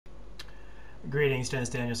Greetings, Dennis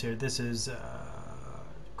Daniels here. This is a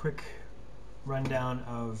quick rundown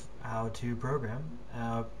of how to program,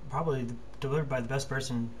 probably delivered by the best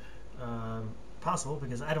person possible,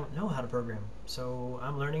 because I don't know how to program. So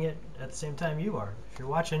I'm learning it at the same time you are. If you're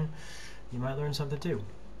watching, you might learn something too.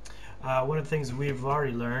 One of the things we've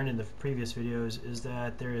already learned in the previous videos is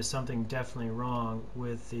that there is something definitely wrong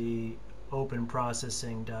with the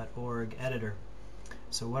openprocessing.org editor.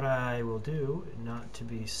 So what I will do, not to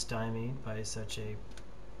be stymied by such a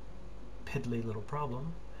piddly little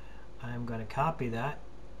problem, I'm going to copy that.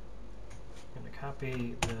 I'm going to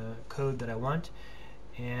copy the code that I want,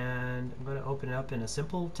 and I'm going to open it up in a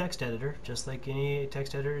simple text editor, just like any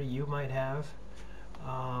text editor you might have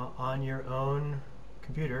on your own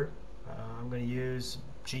computer. I'm going to use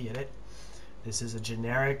gedit. This is a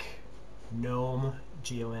generic GNOME,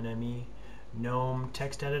 G-O-N-M-E, GNOME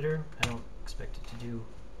text editor. I don't expect it to do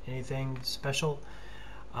anything special.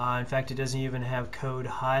 In fact, it doesn't even have code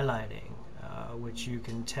highlighting, which you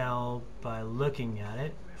can tell by looking at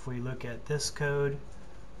it. If we look at this code,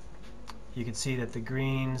 you can see that the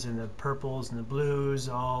greens and the purples and the blues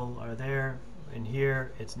all are there, and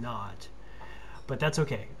here it's not. But that's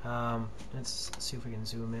okay. Let's see if we can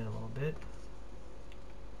zoom in a little bit.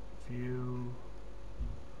 View.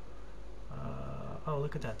 Oh,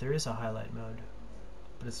 look at that. There is a highlight mode,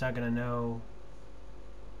 but it's not going to know.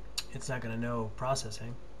 It's not going to know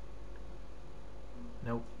processing.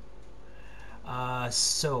 Nope.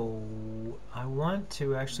 So I want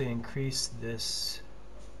to actually increase this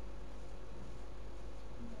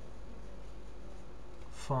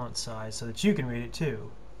font size so that you can read it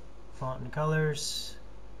too. Font and colors.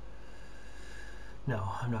 No,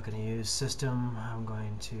 I'm not going to use system. I'm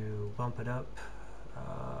going to bump it up.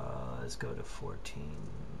 Let's go to 14.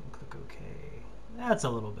 Click OK. That's a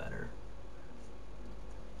little better.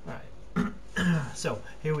 All right. So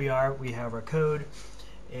here we are. We have our code,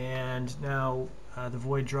 and now the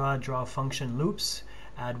void draw function loops.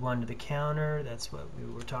 Add one to the counter. That's what we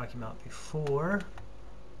were talking about before.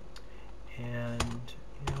 And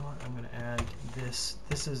you know what? I'm going to add this.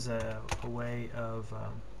 This is a way of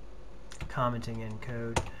commenting in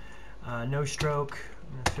code. No stroke.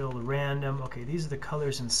 I'm going to fill the random. Okay, these are the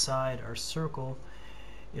colors inside our circle.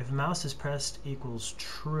 If mouse is pressed equals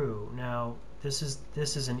true. Now this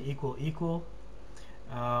is an equal.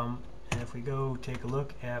 And if we go take a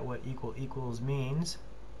look at what equals means,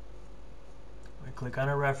 I click on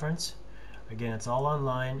a reference. Again, it's all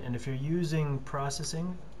online, and if you're using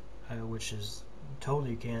processing, which is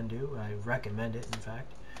totally you can do, I recommend it. In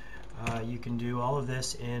fact, you can do all of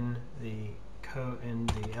this in the code in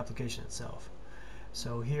the application itself.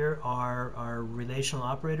 So here are our relational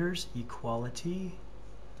operators, equality,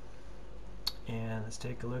 and let's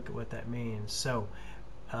take a look at what that means. So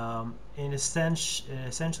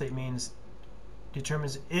essentially it means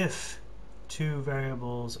determines if two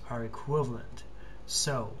variables are equivalent.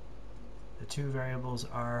 So the two variables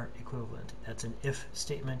are equivalent. That's an if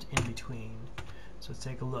statement in between. So let's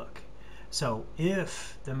take a look. So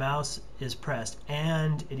if the mouse is pressed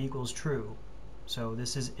and it equals true, so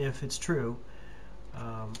this is if it's true.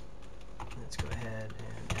 Let's go ahead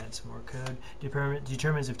and add some more code.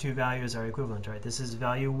 Determines if two values are equivalent. Right? This is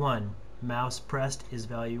value 1. Mouse pressed is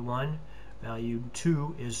value 1. Value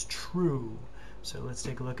 2 is true. So let's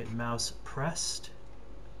take a look at mouse pressed.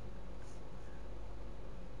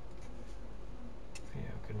 You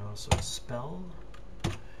can also spell.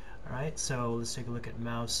 Alright, so let's take a look at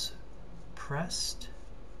mouse pressed.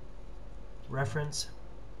 Reference.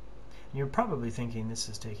 And you're probably thinking this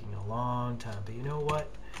is taking a long time, but you know what?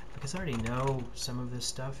 Because I already know some of this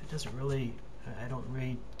stuff, it doesn't really, I don't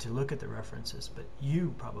read to look at the references, but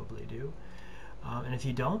you probably do. And if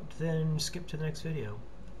you don't, then skip to the next video.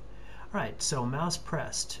 Alright, so mouse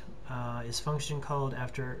pressed is function called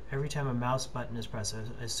after every time a mouse button is pressed.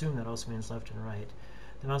 I assume that also means left and right.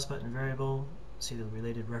 The mouse button variable, see the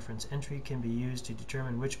related reference entry, can be used to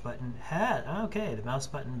determine which button had, okay, the mouse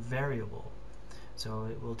button variable. So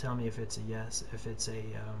it will tell me if it's a yes, if it's a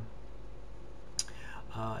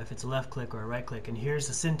left click or a right click. And here's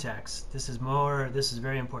the syntax. This is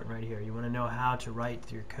very important right here. You want to know how to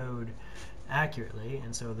write your code accurately.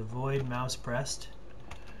 And so the void mouse pressed.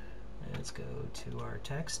 Let's go to our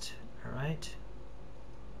text. All right.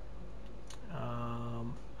 All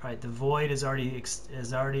right. The void is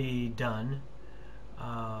already done.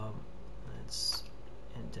 Let's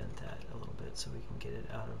indent that a little bit so we can get it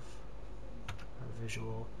out of our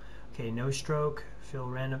visual. Okay, no stroke, fill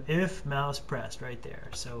random, if mouse pressed, right there.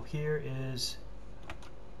 So here is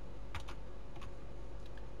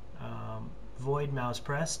void mouse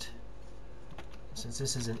pressed. Since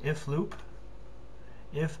this is an if loop,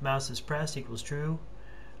 if mouse is pressed equals true,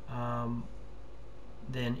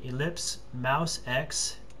 then ellipse mouse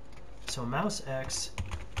x, so mouse x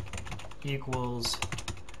equals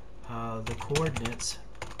the coordinates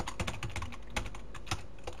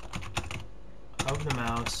of the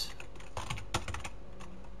mouse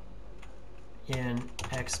in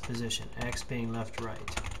x position, x being left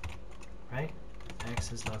right, right?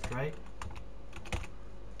 X is left right,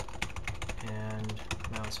 and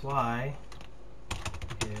mouse y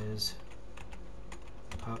is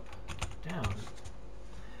up down.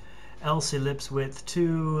 Else ellipse width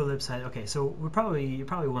 2, ellipse height. Okay, so you're probably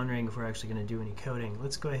wondering if we're actually going to do any coding.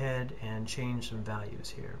 Let's go ahead and change some values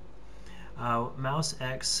here. Mouse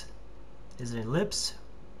x is an ellipse,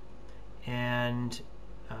 and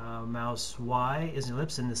mouse y is an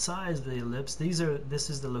ellipse, and the size of the ellipse, this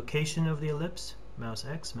is the location of the ellipse. Mouse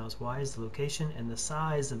x, mouse y is the location, and the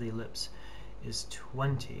size of the ellipse is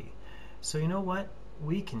 20. So you know what?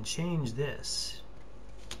 We can change this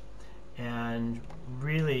and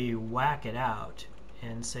really whack it out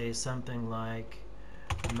and say something like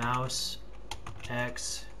mouse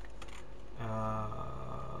x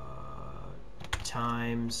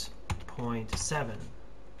times 0.7.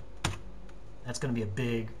 That's going to be a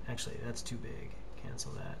big, actually that's too big,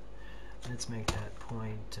 cancel that. Let's make that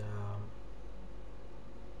point,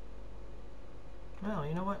 well,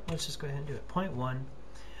 you know what, let's just go ahead and do it.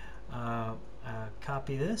 0.1,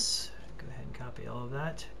 copy this, go ahead and copy all of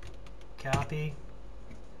that, copy,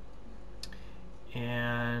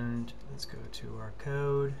 and let's go to our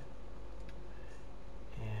code,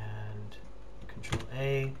 and Control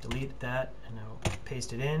A, delete that, and now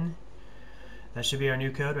paste it in. That should be our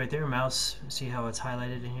new code right there. Mouse, see how it's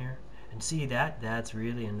highlighted in here? And see that's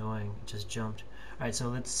really annoying. It just jumped. All right, so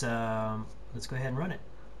let's go ahead and run it.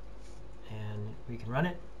 And we can run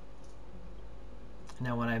it.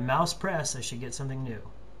 Now when I mouse press, I should get something new.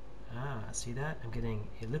 See that? I'm getting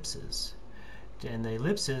ellipses. And the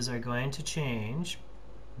ellipses are going to change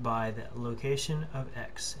by the location of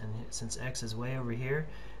x. And since x is way over here,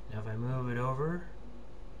 now if I move it over,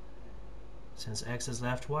 since x is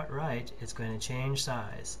left right, it's going to change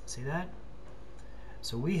size. See that?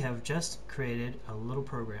 So we have just created a little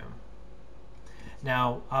program.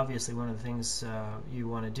 Now, obviously, one of the things you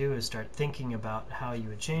want to do is start thinking about how you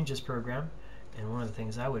would change this program. And one of the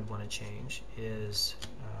things I would want to change is,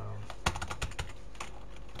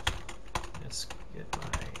 let's get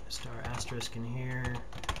my star asterisk in here,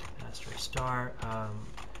 asterisk star,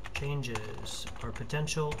 changes or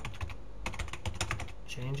potential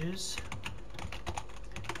changes,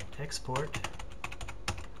 export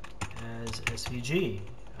as SVG.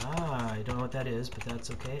 I don't know what that is, but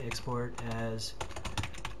that's okay. Export as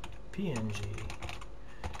PNG,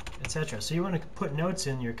 etc. So you want to put notes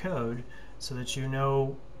in your code so that you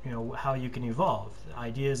know how you can evolve, the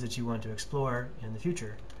ideas that you want to explore in the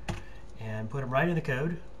future, and put them right in the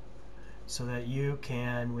code so that you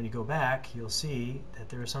can, when you go back, you'll see that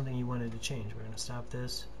there is something you wanted to change. We're going to stop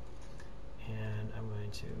this, and I'm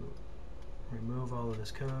going to remove all of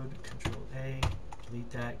this code, Control A, delete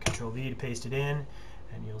that, Control V to paste it in,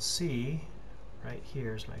 and you'll see right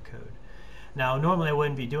here's my code. Now normally I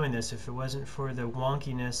wouldn't be doing this if it wasn't for the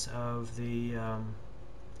wonkiness of the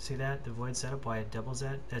see that, the void setup, why it doubles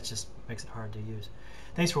that just makes it hard to use.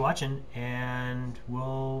 Thanks for watching, and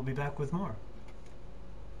we'll be back with more.